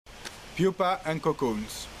Pupa and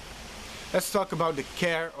cocoons. Let's talk about the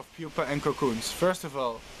care of pupa and cocoons. First of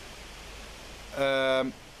all,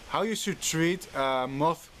 how you should treat a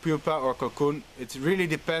moth pupa or cocoon, it really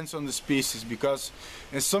depends on the species, because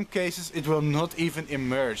in some cases it will not even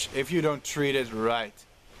emerge if you don't treat it right.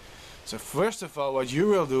 So first of all, what you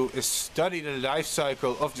will do is study the life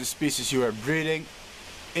cycle of the species you are breeding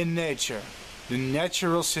in nature, the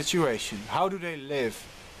natural situation. How do they live?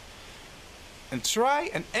 And try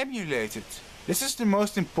and emulate it. This is the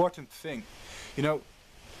most important thing. You know,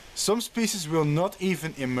 some species will not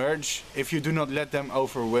even emerge if you do not let them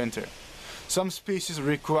overwinter. Some species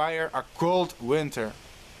require a cold winter,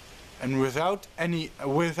 and without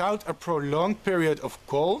a prolonged period of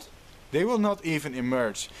cold, they will not even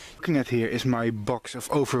emerge. Looking at here is my box of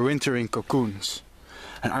overwintering cocoons,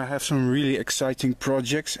 and I have some really exciting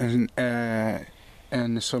projects and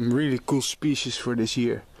some really cool species for this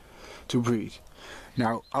year to breed.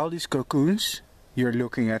 Now, all these cocoons you're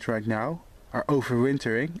looking at right now are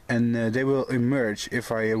overwintering, and they will emerge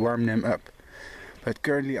if I warm them up. But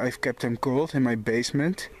currently I've kept them cold in my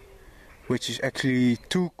basement, which is actually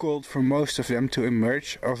too cold for most of them to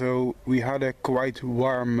emerge, although we had a quite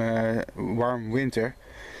warm winter,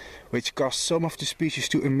 which caused some of the species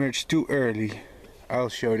to emerge too early. I'll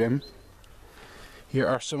show them. Here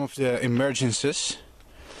are some of the emergences.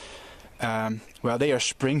 Well, they are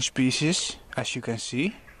spring species, as you can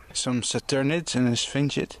see. Some saturnids and a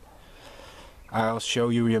sphinxid. I'll show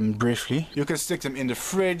you them briefly. You can stick them in the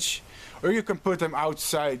fridge, or you can put them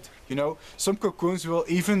outside. You know, some cocoons will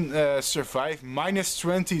even survive minus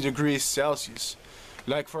 20 degrees Celsius.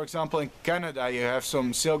 Like for example in Canada you have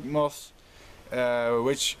some silk moths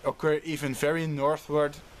which occur even very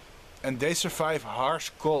northward, and they survive harsh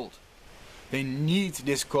cold. They need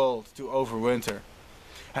this cold to overwinter.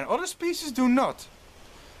 And other species do not.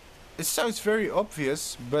 It sounds very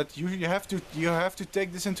obvious, but you have to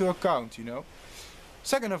take this into account, you know.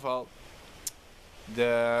 Second of all,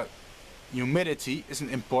 the humidity is an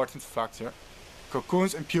important factor.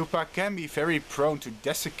 Cocoons and pupa can be very prone to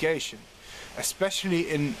desiccation, especially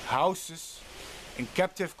in houses in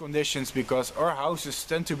captive conditions, because our houses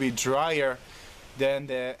tend to be drier than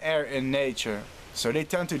the air in nature, so they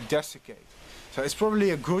tend to desiccate. So it's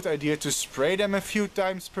probably a good idea to spray them a few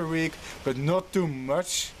times per week, but not too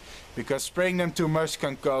much, because spraying them too much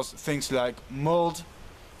can cause things like mold,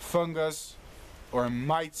 fungus, or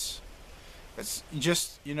mites. It's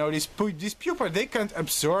just, you know, these pupa, they can't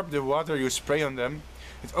absorb the water you spray on them.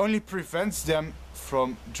 It only prevents them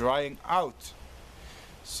from drying out.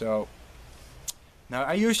 So now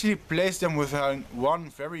I usually place them within one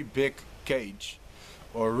very big cage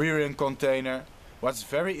or rearing container. What's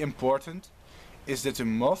very important is that the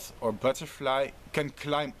moth or butterfly can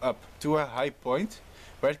climb up to a high point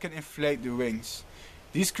where it can inflate the wings.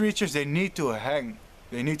 These creatures, they need to hang.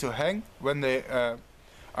 They need to hang when they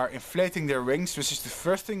are inflating their wings, which is the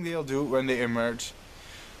first thing they'll do when they emerge.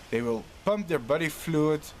 They will pump their body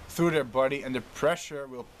fluid through their body, and the pressure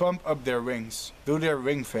will pump up their wings through their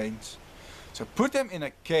wing veins. So put them in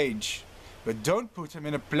a cage, but don't put them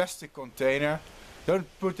in a plastic container. Don't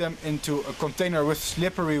put them into a container with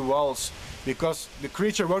slippery walls, because the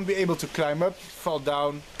creature won't be able to climb up, fall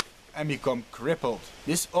down and become crippled.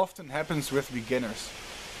 This often happens with beginners.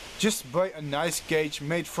 Just buy a nice cage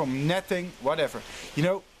made from netting, whatever. You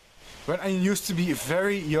know, when I used to be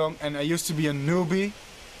very young and I used to be a newbie,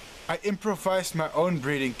 I improvised my own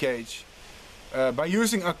breeding cage by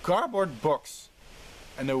using a cardboard box,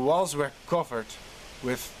 and the walls were covered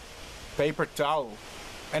with paper towel,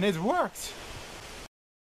 and it worked.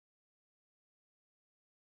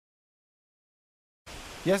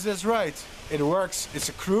 Yes, that's right, it works. It's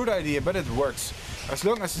a crude idea, but it works. As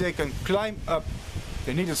long as they can climb up,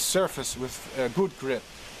 they need a surface with a good grip.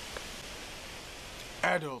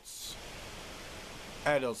 Adults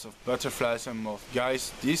of butterflies and moths.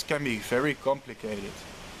 Guys, these can be very complicated,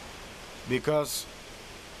 because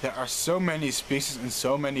there are so many species and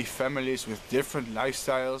so many families with different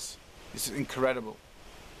lifestyles. This is incredible.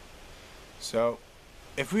 So,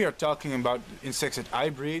 if we are talking about insects that I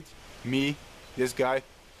breed, me, this guy,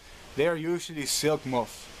 they are usually silk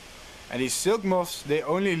moths. And these silk moths, they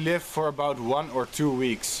only live for about 1 or 2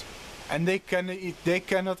 weeks. And they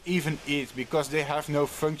cannot even eat, because they have no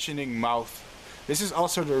functioning mouth. This is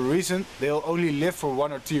also the reason they'll only live for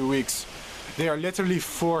 1 or 2 weeks. They are literally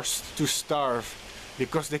forced to starve,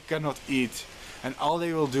 because they cannot eat. And all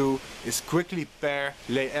they will do is quickly pair,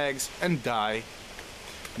 lay eggs and die.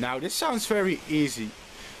 Now this sounds very easy,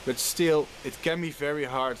 but still it can be very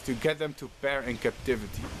hard to get them to pair in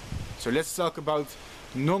captivity. So let's talk about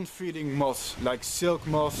non-feeding moths like silk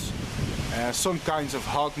moths, some kinds of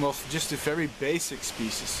hog moth, just the very basic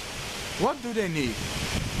species. What do they need?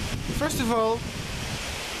 First of all,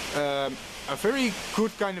 a very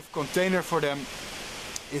good kind of container for them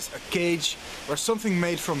is a cage or something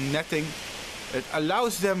made from netting. It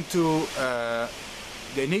allows them to,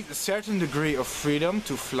 they need a certain degree of freedom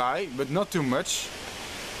to fly, but not too much.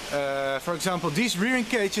 For example, these rearing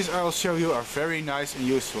cages I will show you are very nice and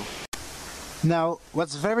useful. Now,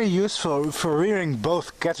 what's very useful for rearing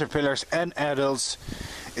both caterpillars and adults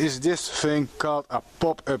is this thing called a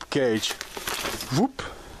pop-up cage. Whoop!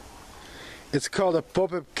 It's called a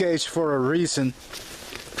pop-up cage for a reason.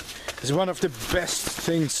 It's one of the best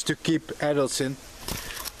things to keep adults in.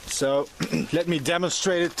 So, let me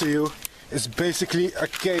demonstrate it to you. It's basically a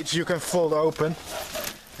cage you can fold open.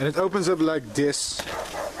 And it opens up like this.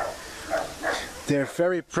 They're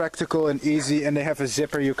very practical and easy, and they have a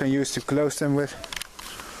zipper you can use to close them with.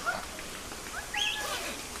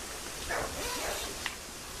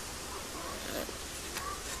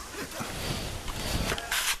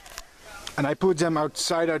 And I put them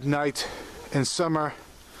outside at night in summer,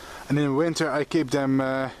 and in winter I keep them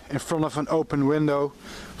in front of an open window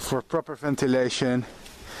for proper ventilation.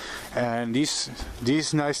 And these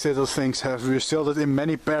nice little things have resulted in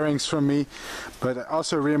many pairings from me, but I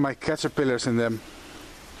also rear my caterpillars in them.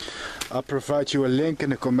 I'll provide you a link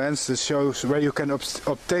in the comments that shows where you can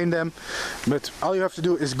obtain them, but all you have to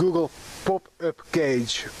do is Google pop-up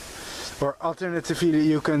cage, or alternatively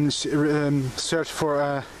you can search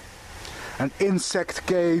for an insect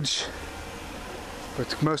cage,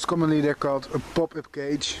 but most commonly they're called a pop-up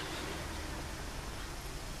cage.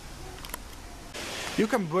 You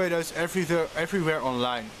can buy those everywhere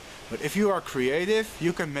online, but if you are creative,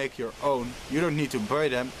 you can make your own. You don't need to buy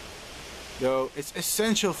them, though it's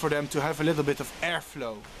essential for them to have a little bit of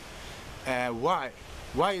airflow. Why?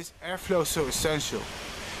 Why is airflow so essential?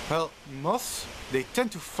 Well, moths, they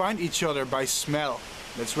tend to find each other by smell.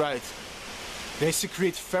 That's right. They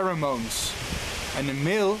secrete pheromones, and the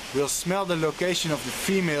male will smell the location of the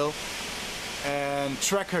female and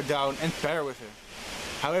track her down and pair with her.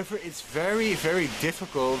 However, it's very, very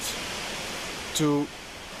difficult to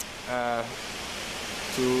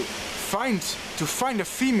find a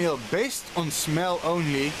female based on smell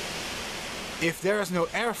only if there is no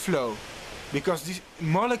airflow, because these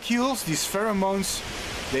molecules, these pheromones,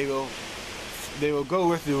 they will go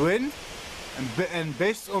with the wind, and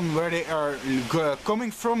based on where they are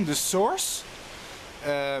coming from, the source.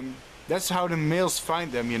 That's how the males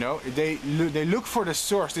find them, you know. They look for the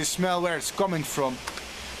source, they smell where it's coming from.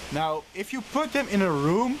 Now, if you put them in a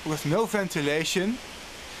room with no ventilation,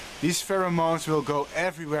 these pheromones will go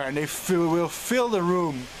everywhere, and they will fill the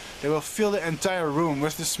room. They will fill the entire room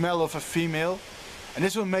with the smell of a female. And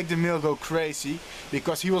this will make the male go crazy,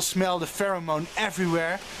 because he will smell the pheromone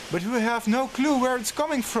everywhere, but he will have no clue where it's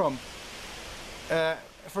coming from.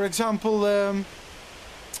 For example,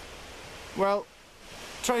 well,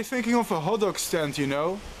 try thinking of a hot dog stand, you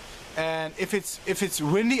know. And if it's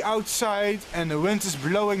windy outside and the wind is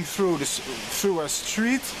blowing through a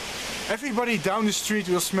street, everybody down the street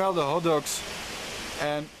will smell the hot dogs,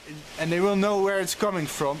 and they will know where it's coming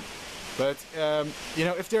from. But you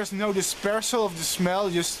know, if there's no dispersal of the smell,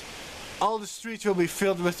 just all the street will be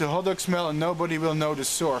filled with the hot dog smell, and nobody will know the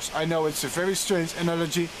source. I know it's a very strange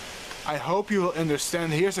analogy. I hope you will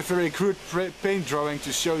understand. Here's a very crude paint drawing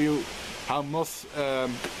to show you how moths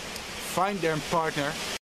find their partner.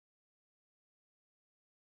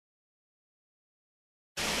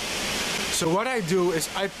 So what I do is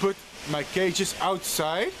I put my cages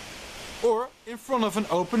outside or in front of an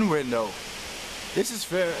open window. This is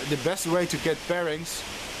the best way to get pairings.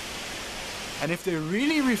 And if they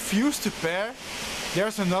really refuse to pair,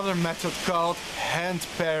 there's another method called hand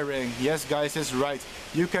pairing. Yes guys, that's right.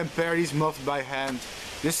 You can pair these moths by hand.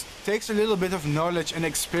 This takes a little bit of knowledge and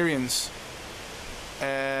experience.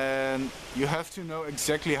 And you have to know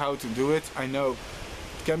exactly how to do it. I know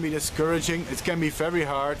it can be discouraging, it can be very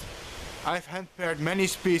hard. I've hand paired many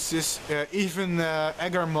species, even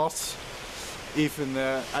agar moths.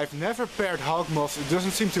 I've never paired hog moths. It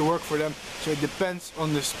doesn't seem to work for them, so it depends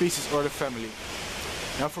on the species or the family.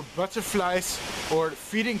 Now for butterflies or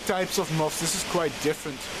feeding types of moths, this is quite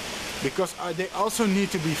different, because they also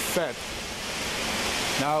need to be fed.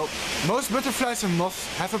 Now, most butterflies and moths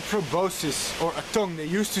have a proboscis, or a tongue they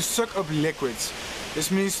use to suck up liquids.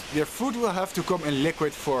 This means their food will have to come in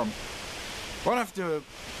liquid form. One of the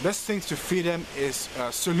best things to feed them is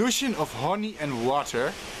a solution of honey and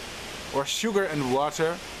water, or sugar and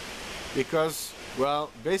water, because,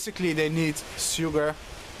 well, basically they need sugar.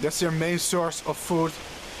 That's their main source of food,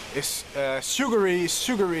 is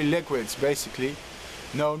sugary liquids, basically.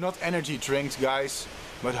 No, not energy drinks, guys,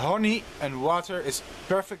 but honey and water is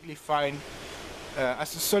perfectly fine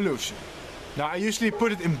as a solution. Now I usually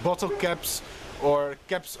put it in bottle caps or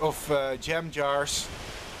caps of jam jars,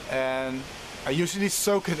 and I usually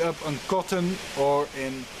soak it up on cotton or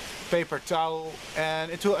in paper towel,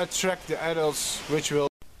 and it will attract the adults, which will...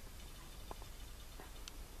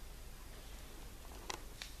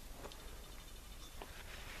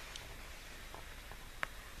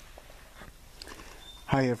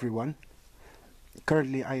 Hi everyone.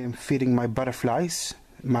 Currently I am feeding my butterflies,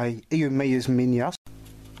 my Eumaeus minias.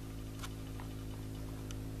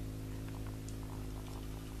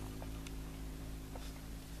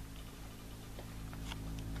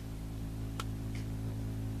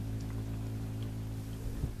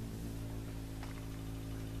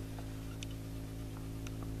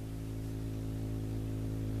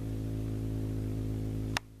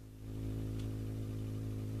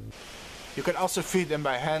 You can also feed them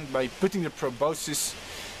by hand by putting the proboscis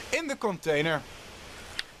in the container.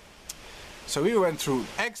 So we went through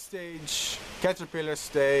egg stage, caterpillar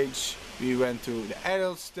stage, we went to the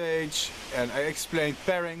adult stage, and I explained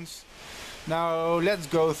pairings. Now let's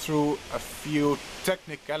go through a few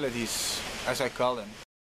technicalities, as I call them.